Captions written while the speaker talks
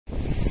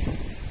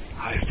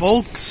Hi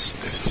folks,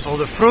 this is all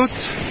the fruit.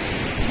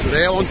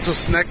 Today I want to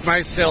snack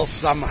myself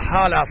some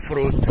hala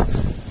fruit,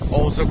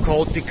 also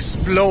called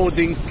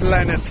exploding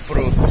planet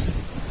fruit.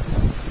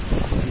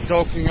 I'm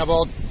talking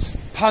about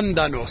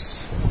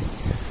Pandanus,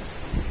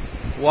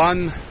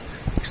 one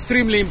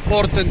extremely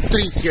important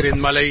tree here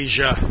in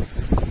Malaysia.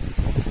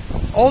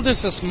 All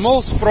this is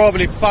most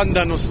probably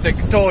Pandanus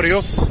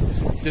tectorius,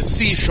 the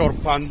seashore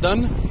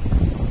pandan,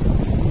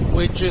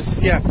 which is,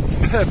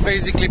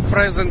 basically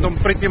present on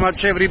pretty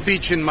much every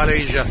beach in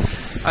Malaysia.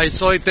 I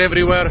saw it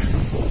everywhere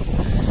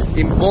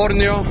in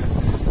Borneo,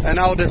 and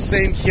now the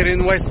same here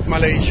in West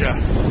Malaysia.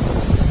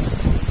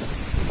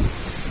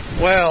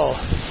 Well,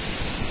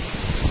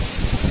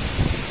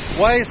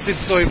 why is it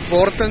so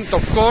important?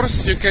 Of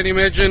course, you can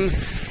imagine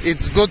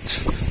it's good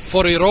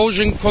for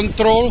erosion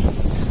control.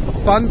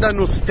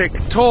 Pandanus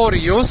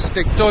tectorius,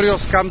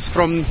 tectorius comes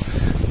from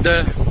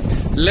the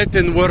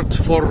Latin word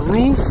for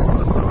roof.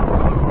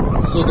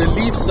 So the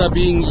leaves are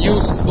being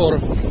used for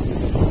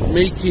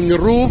making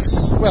roofs,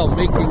 well,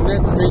 making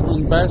nets,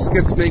 making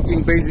baskets,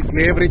 making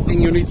basically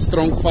everything you need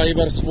strong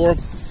fibers for.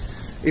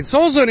 It's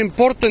also an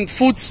important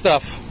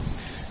foodstuff,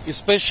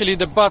 especially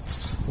the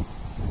buds.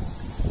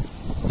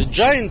 The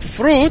giant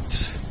fruit,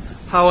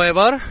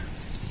 however,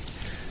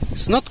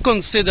 is not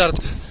considered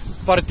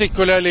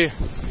particularly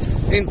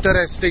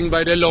interesting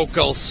by the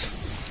locals.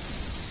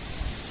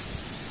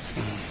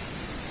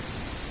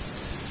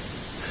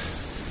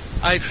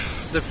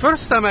 The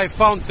first time I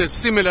found a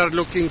similar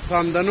looking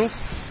Pandanus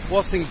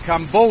was in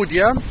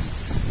Cambodia,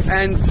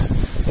 and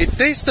it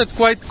tasted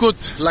quite good,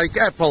 like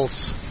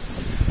apples.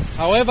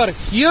 However,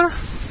 here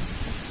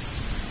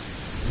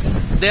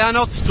they are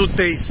not too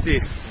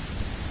tasty.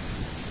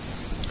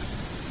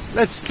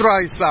 Let's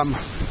try some.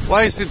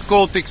 Why is it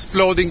called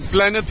exploding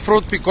planet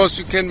fruit? Because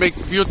you can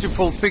make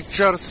beautiful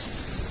pictures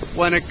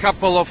when a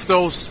couple of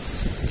those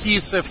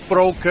keys have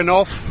broken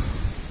off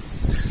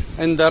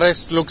and the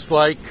rest looks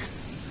like,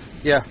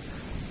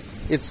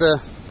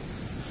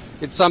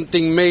 it's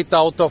something made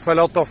out of a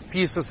lot of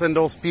pieces, and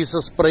those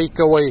pieces break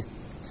away.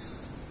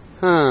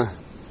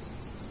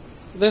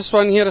 This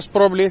one here is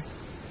probably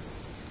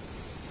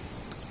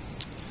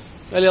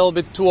a little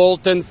bit too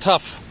old and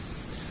tough,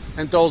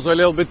 and also a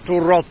little bit too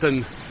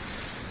rotten.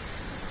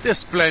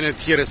 This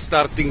planet here is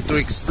starting to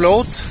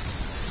explode.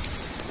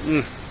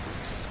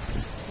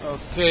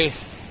 Okay,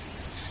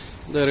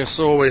 there is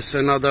always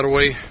another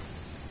way.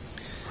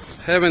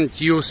 Haven't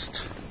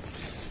used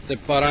the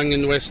parang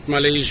in West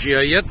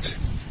Malaysia yet.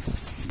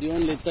 The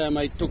only time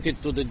I took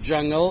it to the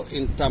jungle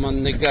in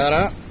Taman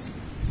Negara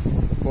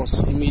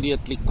was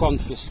immediately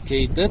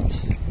confiscated.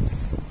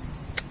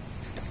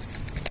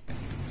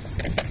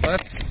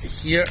 But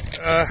here,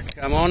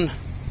 come on.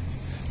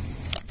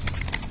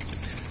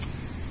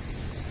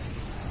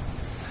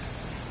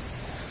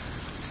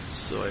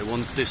 So I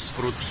want this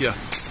fruit here.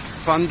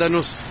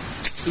 Pandanus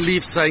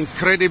leaves are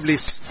incredibly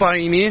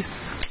spiny,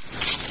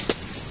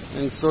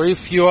 and so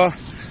if you are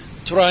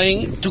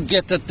trying to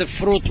get at the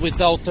fruit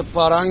without a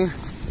parang,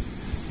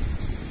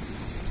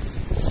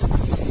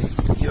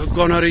 you're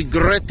gonna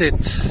regret it.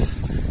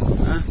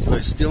 Do I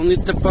still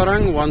need the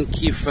parang? One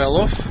key fell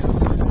off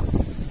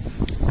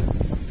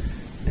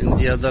and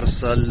the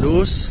others are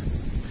loose.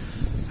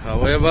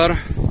 However,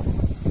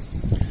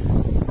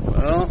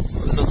 well,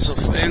 lots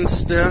of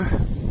ants there.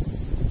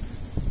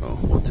 Oh,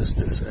 what is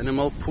this?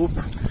 Animal poop?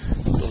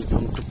 Don't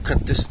want to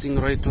cut this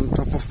thing right on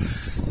top of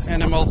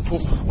animal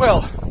poop.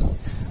 Well,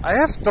 I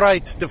have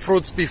tried the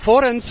fruits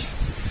before and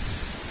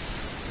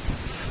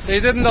they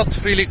did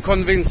not really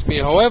convince me.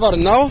 However,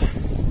 now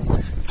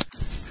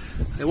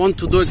I want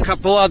to do a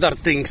couple other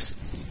things.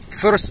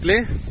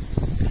 Firstly,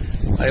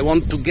 I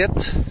want to get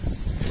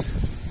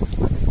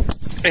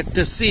at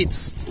the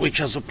seeds,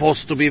 which are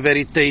supposed to be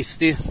very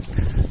tasty.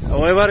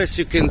 However, as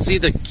you can see,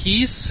 the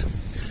keys,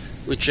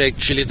 which are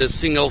actually the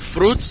single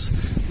fruits,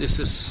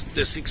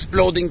 this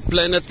exploding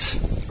planet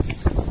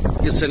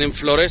is an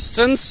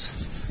inflorescence.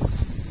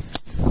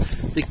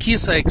 The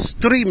keys are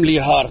extremely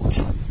hard.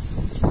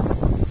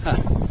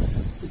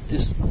 Did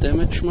this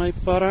damage my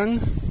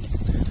parang?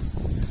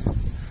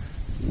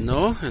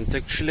 No, and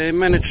actually I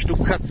managed to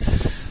cut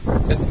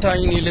a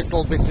tiny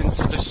little bit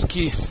into this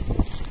key.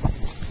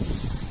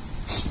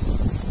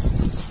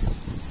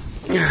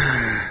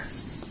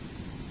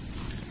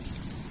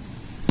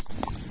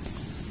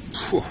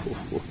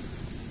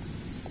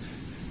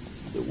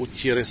 The wood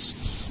here is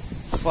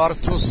far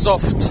too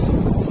soft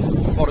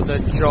for the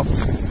job.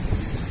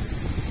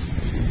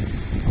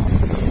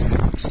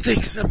 Let's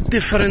take some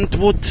different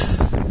wood.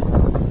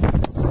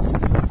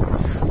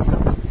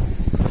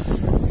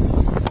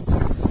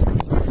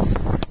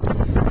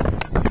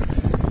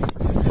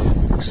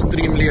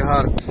 Extremely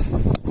hard.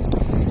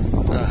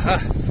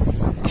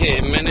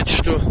 Okay,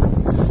 managed to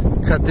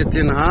cut it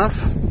in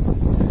half.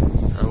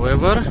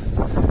 However,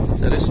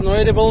 there is no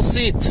edible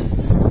seed.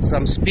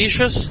 Some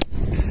species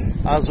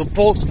are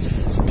supposed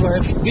to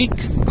have big,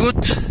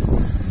 good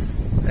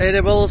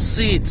edible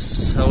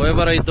seeds.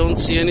 However, I don't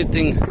see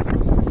anything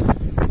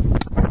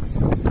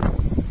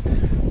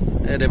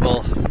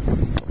edible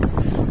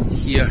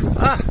here?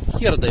 Ah,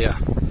 here they are.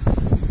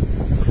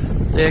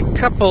 There are a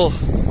couple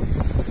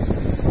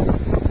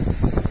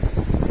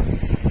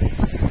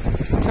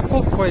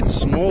quite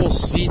small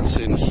seeds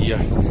in here.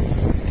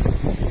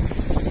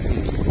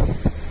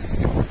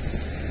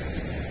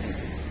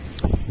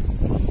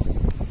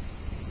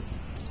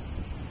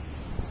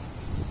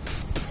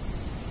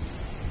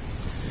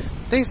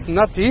 Tastes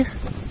nutty,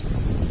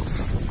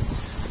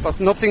 but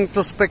nothing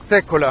too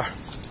spectacular.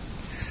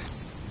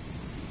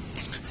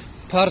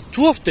 Part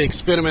 2 of the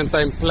experiment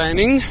I'm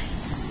planning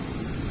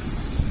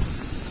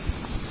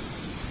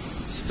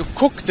is to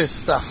cook this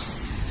stuff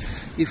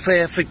if I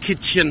have a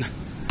kitchen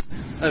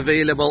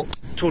available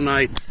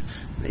tonight.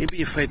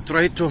 Maybe if I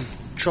try to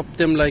chop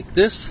them like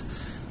this.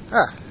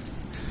 Ah,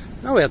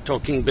 now we are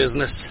talking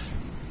business.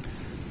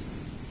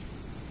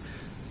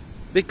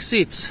 Big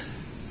seeds.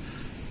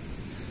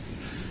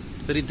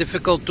 Very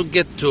difficult to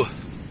get to.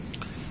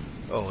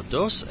 Oh,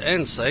 those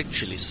ants are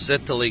actually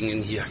settling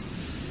in here.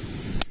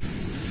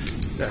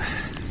 I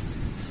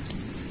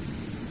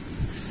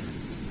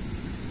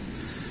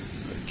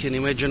can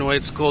imagine why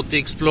it's called the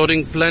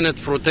exploding planet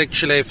fruit.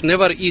 Actually, I've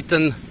never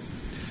eaten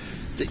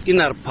the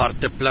inner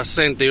part, the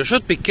placenta. You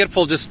should be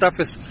careful. This stuff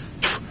is...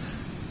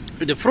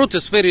 The fruit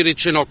is very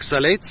rich in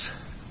oxalates.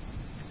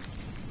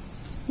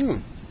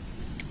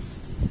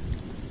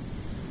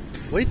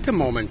 Wait a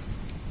moment.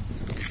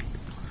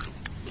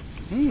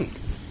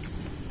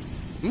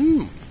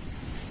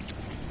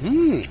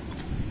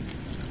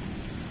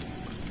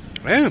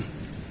 Yeah.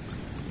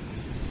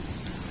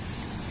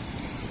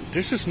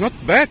 This is not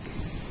bad.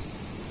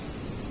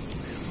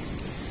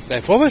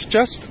 I've always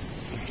just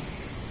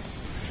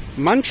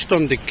munched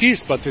on the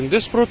keys, but in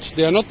this fruit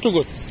they are not too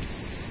good.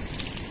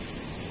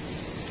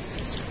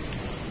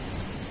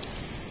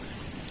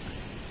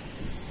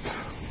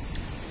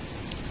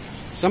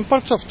 Some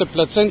parts of the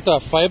placenta are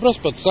fibrous,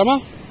 but some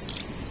are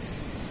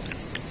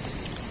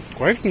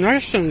quite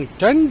nice and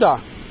tender.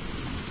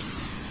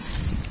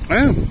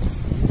 Yeah.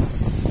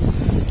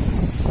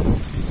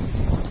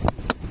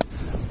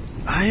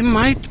 I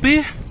might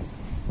be,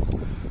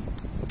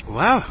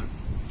 wow,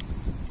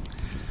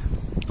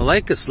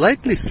 like a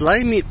slightly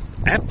slimy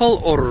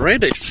apple or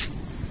radish.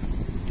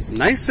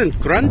 Nice and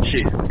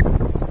crunchy.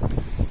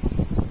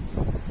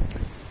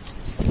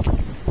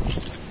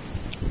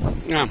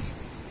 Yeah.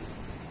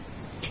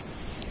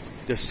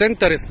 The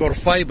center is more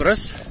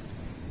fibrous,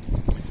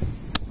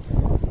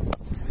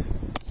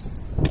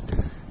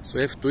 so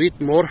I have to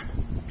eat more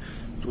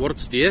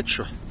towards the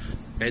edge.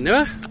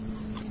 Anyway.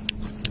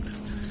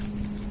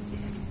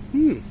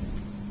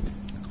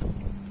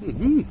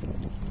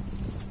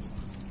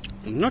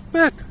 Not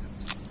bad.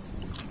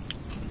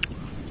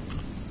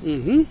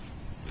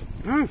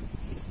 Ah.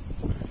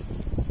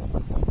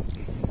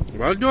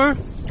 Well, do I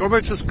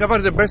always discover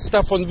the best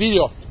stuff on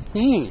video?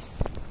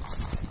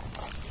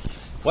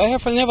 Why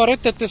have I never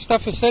read that this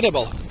stuff is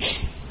edible?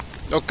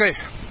 Okay.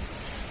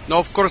 Now,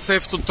 of course, I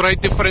have to try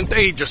different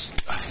ages.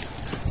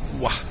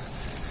 Wow.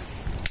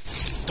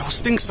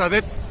 Those things are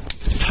that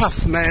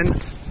tough, man.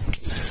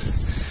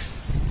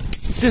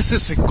 This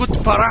is a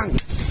good parang.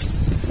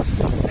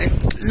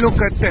 And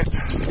look at that.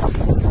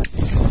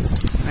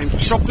 I'm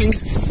chopping.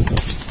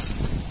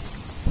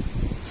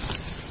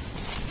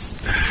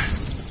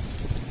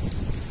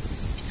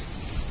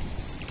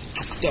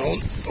 Took down.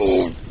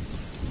 Oh.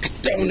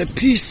 Down a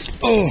piece.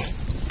 Oh,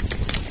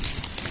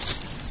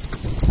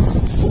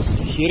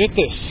 here it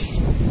is.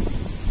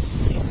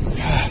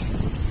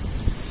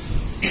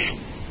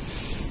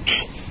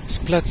 Is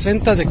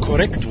placenta the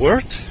correct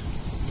word?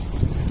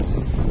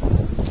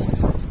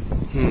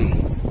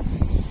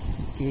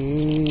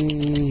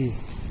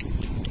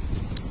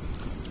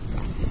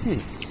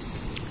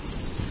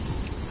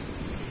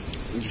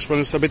 This one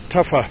is a bit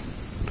tougher,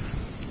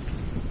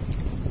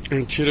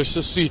 and here is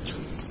the seed.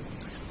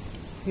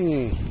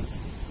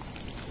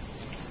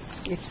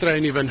 Let's try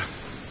an even.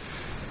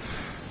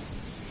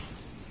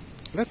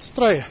 Let's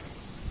try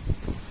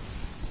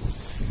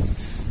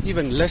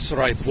even less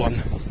ripe one.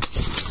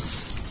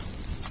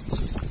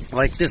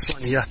 Like this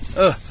one here.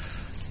 Oh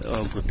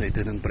good, I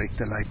didn't break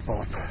the light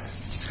bulb.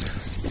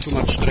 Too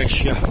much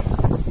trash here.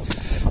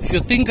 If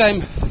you think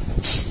I'm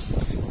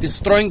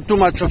destroying too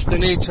much of the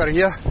nature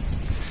here,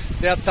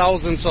 there are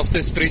thousands of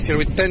these trees here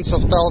with tens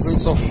of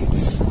thousands of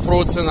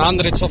fruits and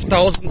hundreds of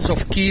thousands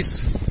of keys.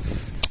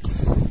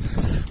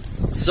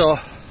 So,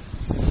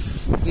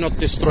 not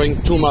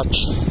destroying too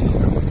much.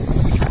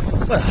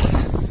 Well,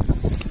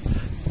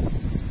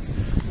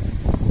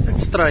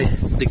 let's try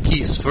the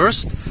keys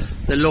first.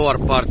 The lower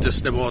part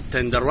is the more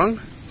tender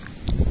one.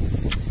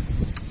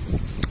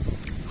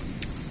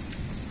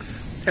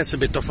 Has a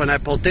bit of an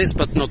apple taste,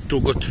 but not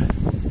too good.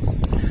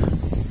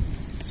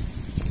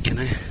 Can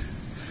I?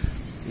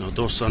 No,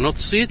 those are not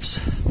seeds.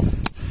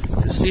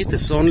 The seed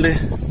is only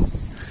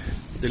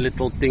the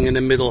little thing in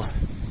the middle.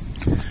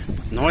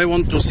 Now I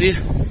want to see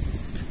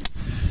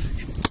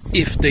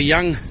if the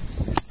young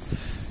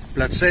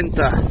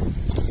placenta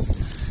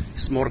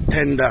is more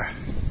tender.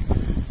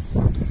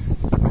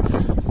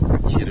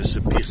 Here is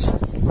a piece.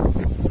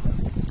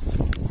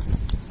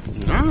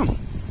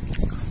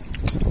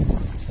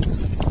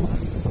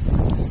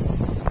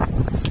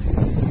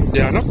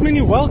 There are not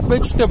many wild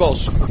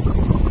vegetables of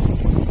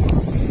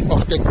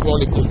that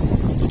quality.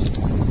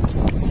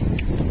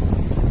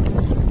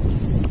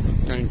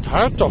 And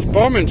heart of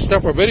palm and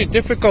stuff are very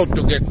difficult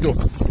to get to.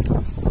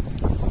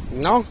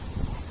 Now,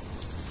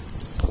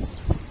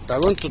 I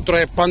want to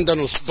try a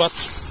Pandanus butt.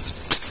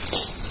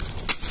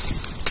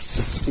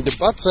 The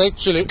butts are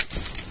actually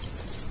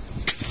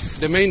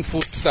the main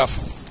food stuff.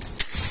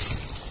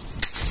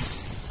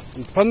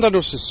 And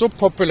Pandanus is so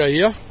popular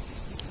here.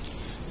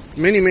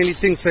 Many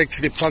things are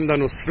actually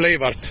Pandanus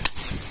flavored,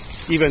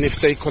 even if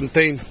they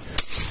contain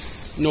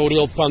no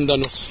real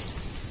Pandanus.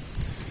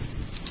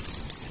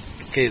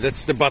 Okay,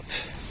 that's the butt.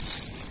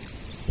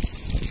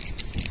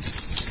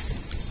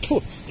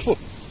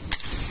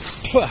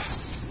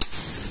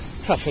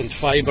 Tough and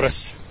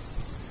fibrous.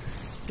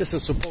 This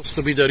is supposed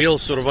to be the real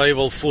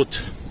survival food.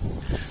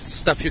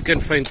 Stuff you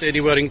can find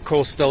anywhere in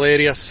coastal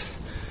areas,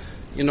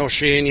 in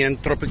Oceania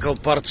and tropical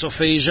parts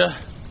of Asia.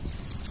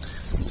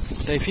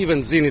 I've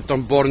even seen it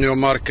on Borneo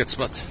markets,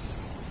 but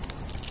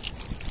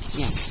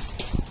no,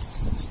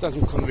 this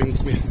doesn't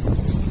convince me.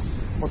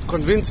 What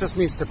convinces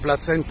me is the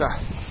placenta.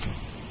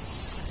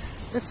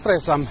 Let's try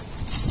some,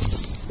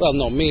 well,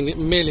 no,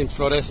 male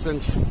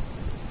inflorescence.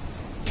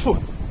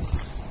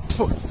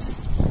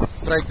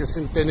 Tried this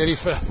in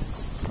Tenerife.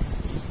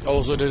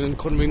 Also didn't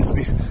convince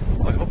me.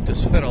 I hope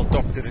this feral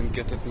dog didn't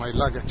get at my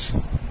luggage.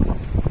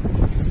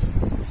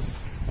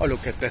 Oh,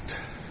 look at that.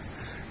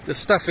 The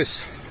stuff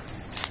is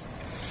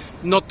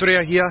not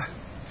rare here,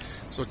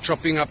 so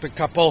chopping up a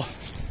couple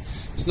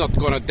is not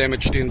gonna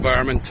damage the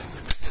environment.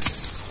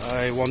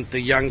 I want the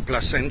young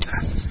placenta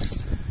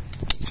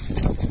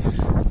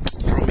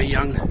from a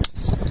young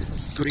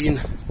green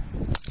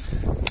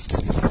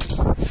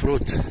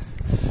fruit.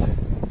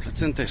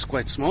 Placenta is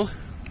quite small.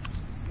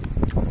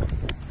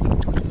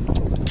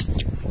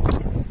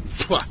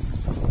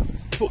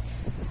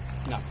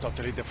 No,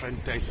 totally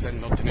different taste and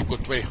not in a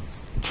good way.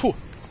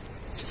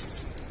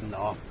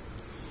 No.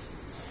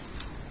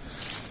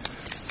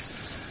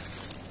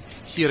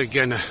 Here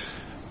again, a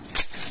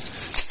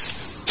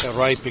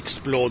ripe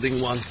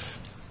exploding one.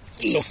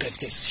 Look at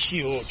this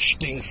huge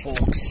thing,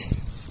 folks.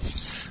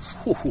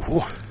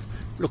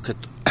 Look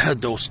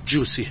at those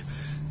juicy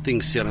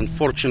things here.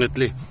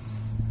 Unfortunately,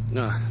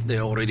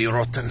 they're already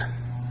rotten.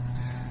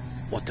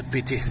 What a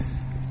pity.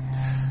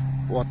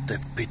 What a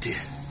pity.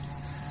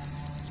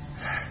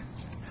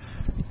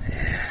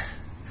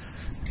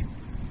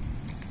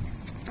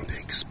 The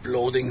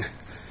exploding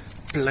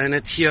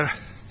planet here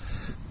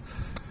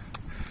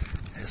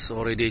has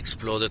already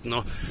exploded.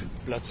 No,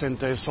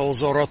 placenta is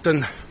also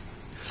rotten.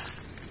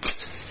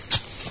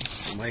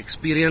 From my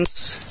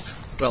experience,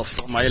 well,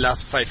 from my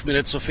last 5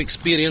 minutes of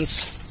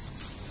experience,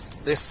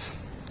 this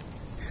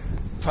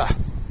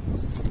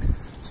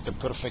is the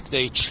perfect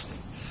age.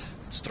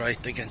 Let's try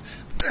it again.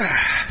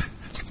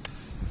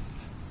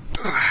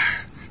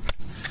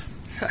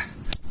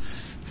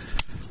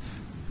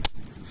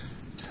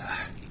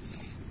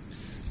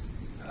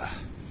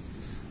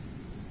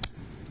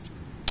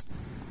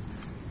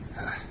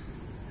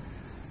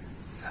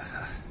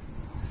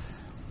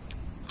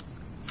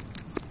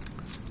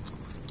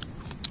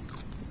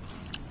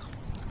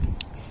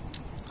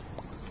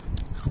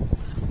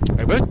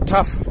 A bit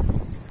tough.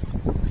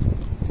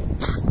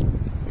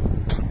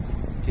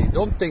 Okay,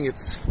 don't think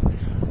it's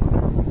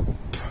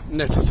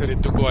necessary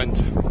to go and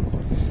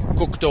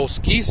cook those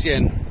keys here.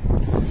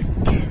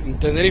 In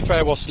Tenerife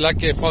I was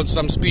lucky, I found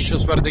some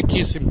species where the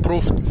keys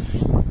improved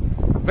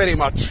very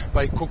much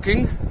by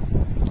cooking.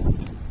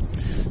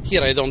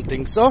 Here I don't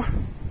think so.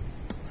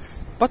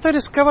 But I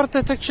discovered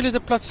that actually the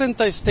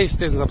placenta is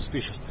tasty in some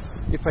species.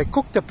 If I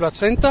cook the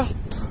placenta,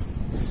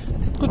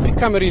 it could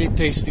become a really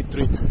tasty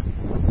treat.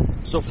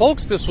 So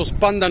folks, this was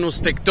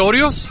Pandanus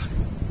tectorius,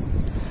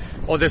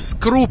 or the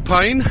screw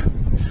pine,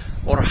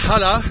 or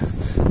hala,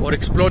 or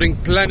exploding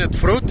planet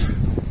fruit.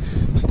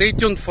 Stay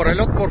tuned for a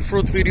lot more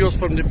fruit videos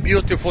from the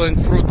beautiful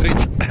and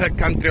fruit-rich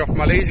country of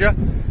Malaysia.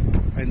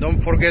 And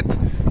don't forget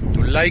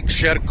to like,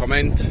 share,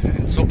 comment,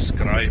 and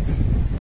subscribe.